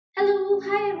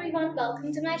Hi everyone,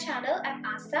 welcome to my channel. I'm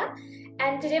Asa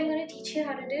and today I'm going to teach you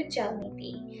how to do Jal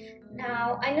Neti.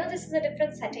 Now I know this is a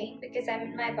different setting because I'm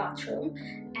in my bathroom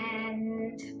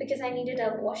and because I needed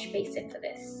a wash basin for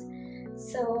this.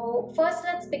 So first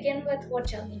let's begin with what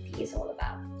Jal Neti is all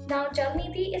about. Now Jal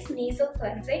Neti is nasal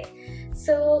cleansing.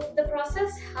 So the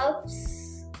process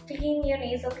helps clean your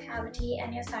nasal cavity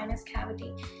and your sinus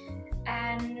cavity,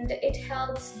 and it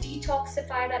helps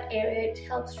detoxify that area. It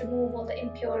helps remove all the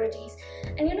impurities.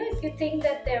 And you know, if you think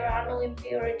that there are no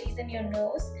impurities in your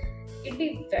nose, you'd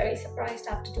be very surprised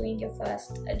after doing your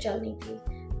first Jal Neti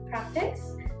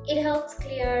practice. It helps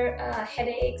clear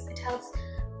headaches, it helps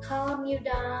calm you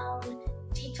down,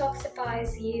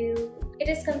 detoxifies you. It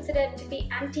is considered to be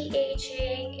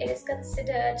anti-aging. It is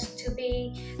considered to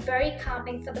be very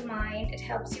calming for the mind. It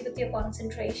helps you with your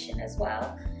concentration as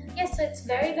well. Yes, so it's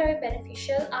very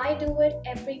beneficial. I do it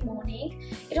every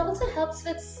morning. It also helps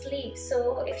with sleep.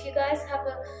 So if you guys have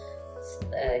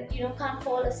a can't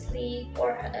fall asleep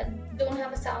or don't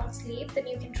have a sound sleep, then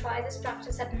you can try this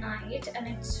practice at night, and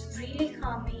it's really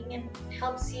calming and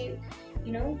helps you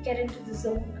get into the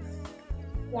zone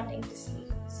of wanting to sleep.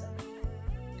 So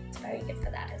it's very good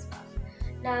for that as well.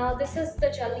 Now this is the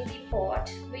Jal Neti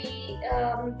pot.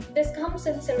 This comes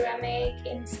in ceramic,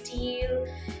 in steel,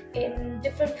 in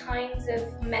different kinds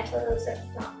of metals and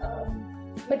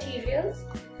materials.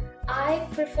 I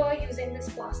prefer using this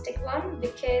plastic one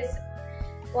because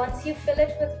once you fill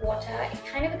it with water, it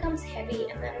kind of becomes heavy,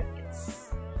 and then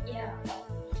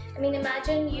I mean,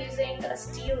 imagine using a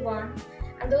steel one,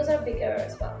 and those are bigger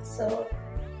as well. So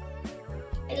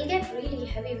it'll get really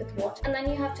heavy with water, and then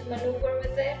you have to maneuver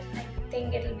with it. I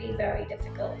think it'll be very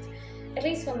difficult, at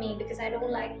least for me, because I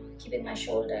don't like keeping my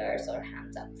shoulders or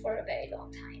hands up for a very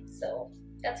long time. So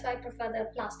that's why I prefer the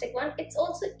plastic one. It's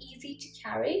also easy to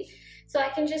carry, so I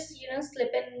can just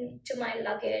slip into my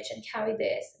luggage and carry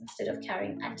this instead of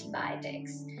carrying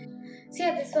antibiotics. So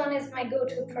yeah, this one is my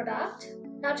go-to product.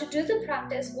 Now to do the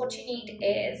practice, what you need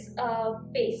is a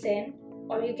basin,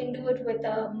 or you can do it with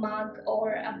a mug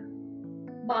or a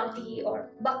balti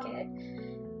or bucket.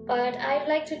 But I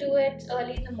like to do it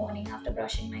early in the morning after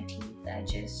brushing my teeth. I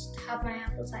just have my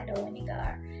apple cider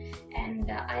vinegar,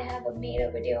 and I have made a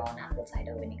video on apple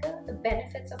cider vinegar, the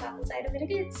benefits of apple cider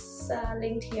vinegar. It's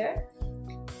linked here.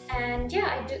 And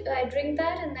yeah, I drink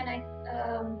that, and then I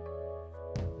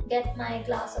get my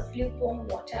glass of lukewarm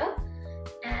water,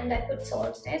 and I put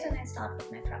salt in it, and I start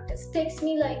with my practice. It takes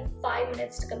me like 5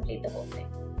 minutes to complete the whole thing,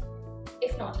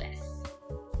 if not less.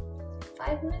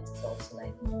 5 minutes is also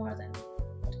like more than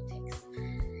what it takes.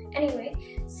 Anyway,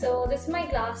 so this is my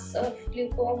glass of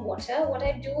lukewarm water. What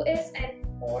I do is I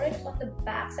pour it on the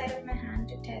back side of my hand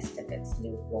to test if it's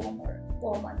lukewarm or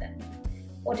warmer than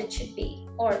what it should be,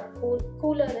 or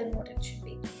cooler than what it should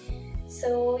be.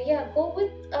 So yeah, go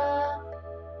with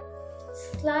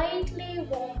slightly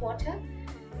warm water.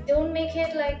 Don't make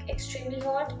it like extremely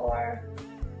hot, or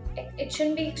it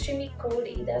shouldn't be extremely cold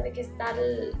either, because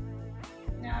that'll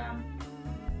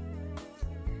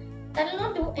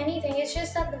not do anything. It's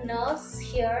just that the nerves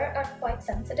here are quite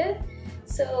sensitive,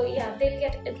 so yeah, they'll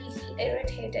get a little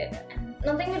irritated, and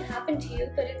nothing will happen to you,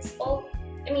 but it's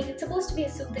supposed to be a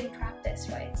soothing practice,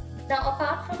 right? Now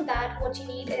apart from that, what you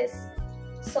need is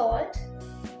salt.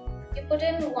 You put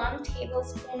in 1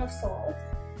 tablespoon of salt.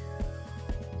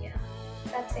 Yeah,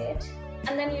 that's it.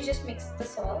 And then you just mix the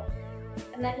salt,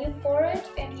 and then you pour it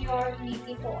in your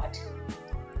neti pot.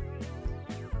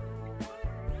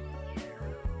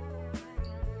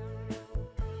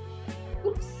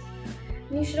 Oops.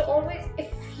 And you should always,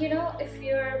 if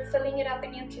you're filling it up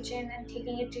in your kitchen and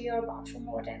taking it to your bathroom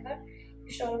or whatever,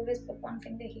 you should always put 1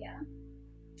 finger here,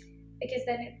 because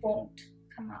then it won't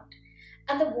come out.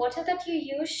 And the water that you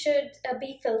use should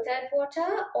be filtered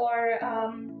water, or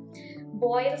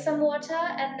boil some water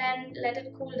and then let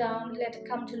it cool down, let it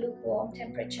come to lukewarm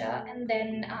temperature, and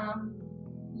then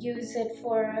use it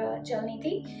for Jal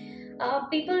Neti.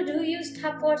 People do use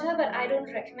tap water, but I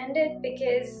don't recommend it,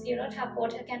 because tap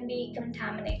water can be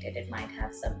contaminated. It might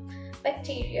have some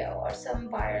bacteria or some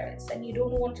virus, and you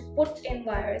don't want to put in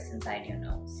virus inside your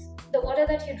nose. The water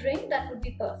that you drink, that would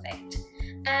be perfect.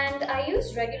 And I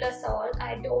use regular salt.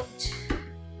 I don't.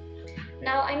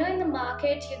 Now I know in the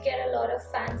market you get a lot of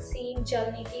fancy Jal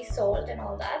Neti salt and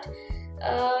all that.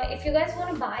 If you guys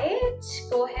want to buy it,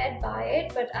 go ahead, buy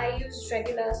it, but I use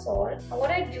regular salt.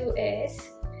 What I do is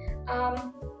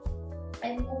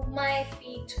I move my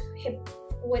feet hip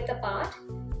width apart,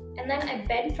 and then I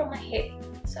bend from my hip.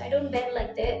 So I don't bend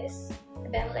like this, I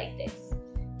bend like this,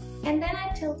 and then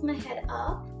I tilt my head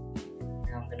up.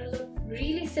 Now I'm gonna look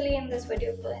really silly in this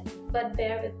video, but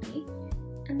bear with me.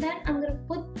 And then I'm gonna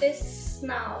put this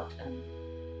snout.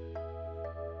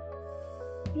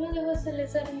 You know, there was a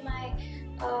lizard in my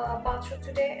bathroom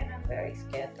today, and I'm very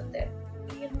scared that the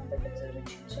lizard will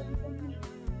jump on me.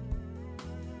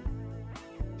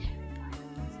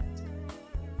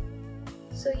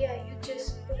 So yeah, you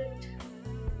just put it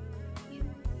in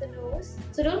the nose.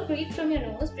 So don't breathe from your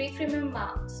nose, breathe from your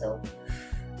mouth. So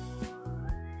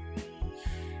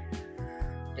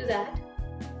do that.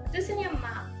 Put this in your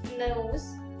mouth,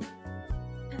 nose,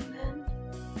 and then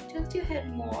tilt your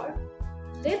head more.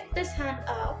 Lift this hand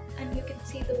up, and you can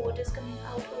see the water is coming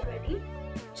out already.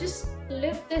 Just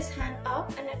lift this hand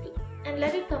up and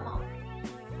let it come out.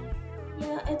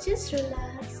 Yeah, and just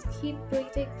relax. Keep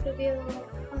breathing from your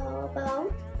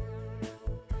mouth.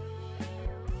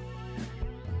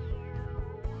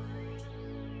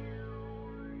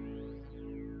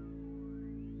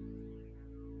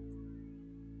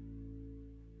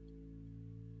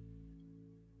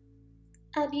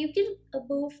 And you can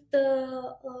move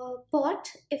the pot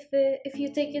if you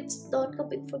think it's not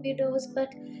coming from your nose,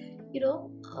 but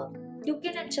you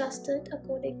can adjust it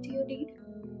according to your need.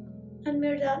 And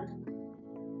we're done.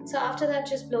 So after that,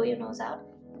 just blow your nose out,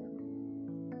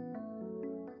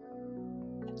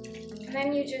 and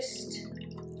then you just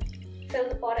fill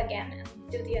the pot again and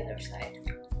do the other side.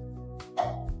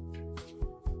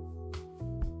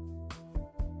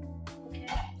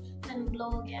 And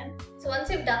blow again. So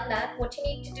once you've done that, what you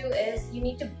need to do is you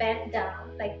need to bend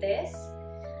down like this,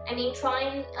 and you try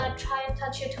and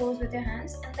touch your toes with your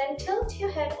hands, and then tilt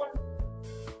your head on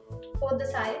both the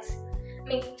sides.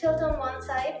 Tilt on one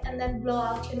side and then blow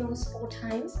out your nose 4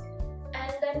 times,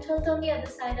 and then tilt on the other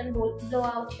side and blow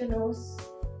out your nose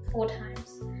 4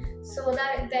 times, so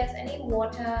that if there's any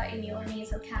water in your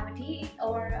nasal cavity,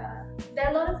 or there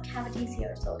are a lot of cavities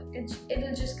here, so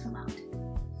it'll just come out.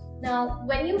 Now,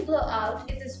 when you blow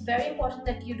out, it is very important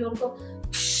that you don't go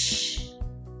psh,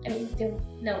 the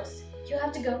nose. You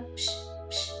have to go psh,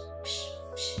 psh, psh,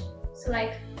 psh. So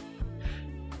like,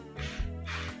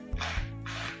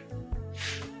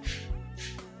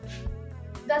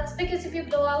 that's because if you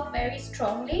blow out very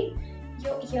strongly,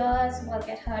 your ears will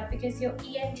get hurt because your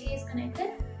ENT is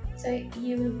connected. So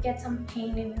you will get some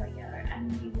pain in your ear,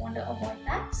 and you want to avoid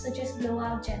that. So just blow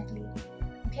out gently.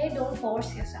 Okay, don't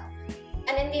force yourself.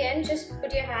 And in the end, just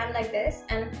put your hand like this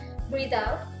and breathe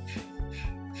out.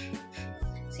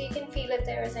 So you can feel if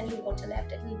there is any water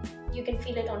left, and you can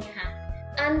feel it on your hand.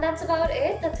 And that's about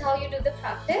it. That's how you do the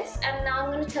practice. And now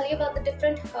I'm going to tell you about the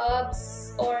different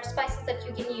herbs or spices that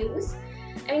you can use.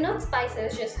 I mean, not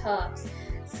spices, just herbs.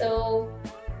 So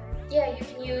yeah, you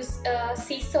can use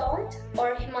sea salt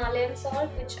or Himalayan salt,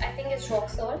 which I think is rock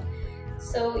salt.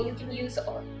 So you can use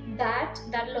that.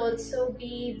 That will also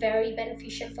be very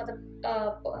beneficial for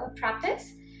the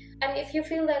practice. And if you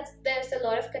feel that there's a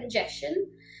lot of congestion,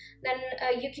 then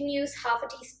you can use half a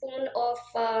teaspoon of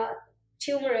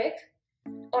turmeric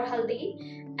or haldi,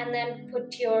 and then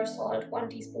put your salt, 1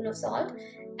 teaspoon of salt,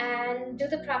 and do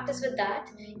the practice with that.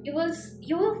 You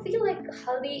will feel like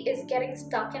haldi is getting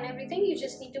stuck and everything. You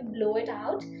just need to blow it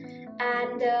out,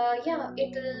 and yeah,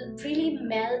 it'll really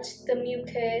melt the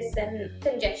mucus and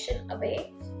congestion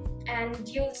away, and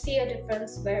you'll see a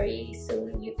difference very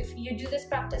soon. If you do this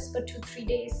practice for 2-3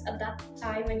 days at that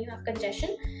time when you have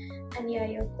congestion, and yeah,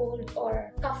 your cold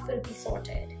or cough will be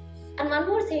sorted. And one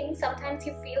more thing, sometimes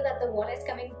you feel that the water is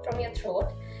coming from your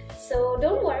throat. So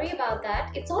don't worry about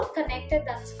that. It's all connected,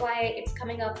 that's why it's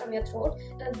coming out from your throat.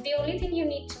 The only thing you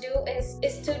need to do is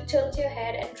to tilt your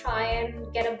head and try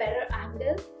and get a better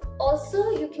angle.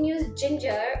 Also, you can use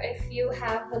ginger if you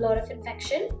have a lot of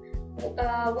infection.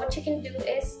 What you can do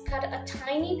is cut a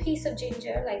tiny piece of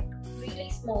ginger, like really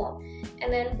small,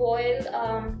 and then boil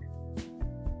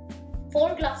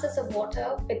 4 glasses of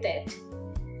water with it.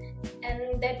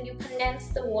 And then you condense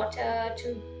the water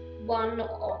to one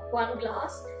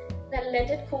glass, then let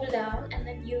it cool down, and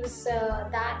then use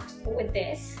that with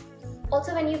this.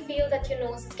 Also, when you feel that your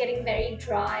nose is getting very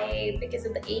dry because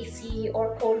of the AC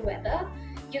or cold weather,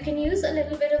 you can use a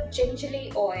little bit of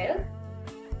gingerly oil.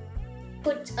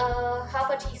 Put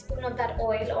half a teaspoon of that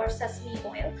oil or sesame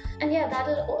oil, and yeah,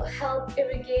 that'll help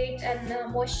irrigate and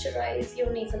moisturize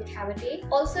your nasal cavity.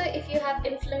 Also, if you have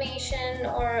inflammation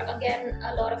or again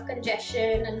a lot of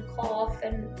congestion and cough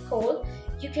and cold,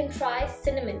 you can try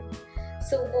cinnamon.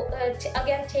 So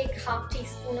again, take half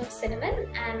teaspoon of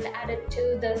cinnamon and add it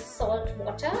to the salt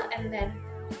water, and then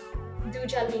do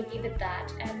Jal Neti with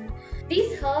that. And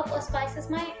these herbs or spices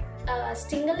might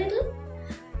sting a little,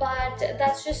 but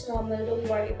that's just normal, don't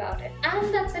worry about it.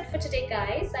 And that's it for today,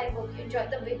 guys. I hope you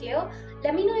enjoyed the video.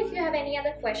 Let me know if you have any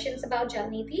other questions about Jal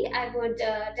Neti. I would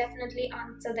definitely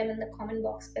answer them in the comment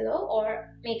box below,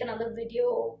 or make another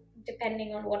video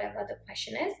depending on whatever the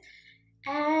question is.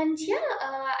 And yeah,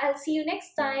 I'll see you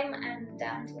next time, and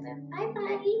until then, bye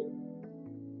bye.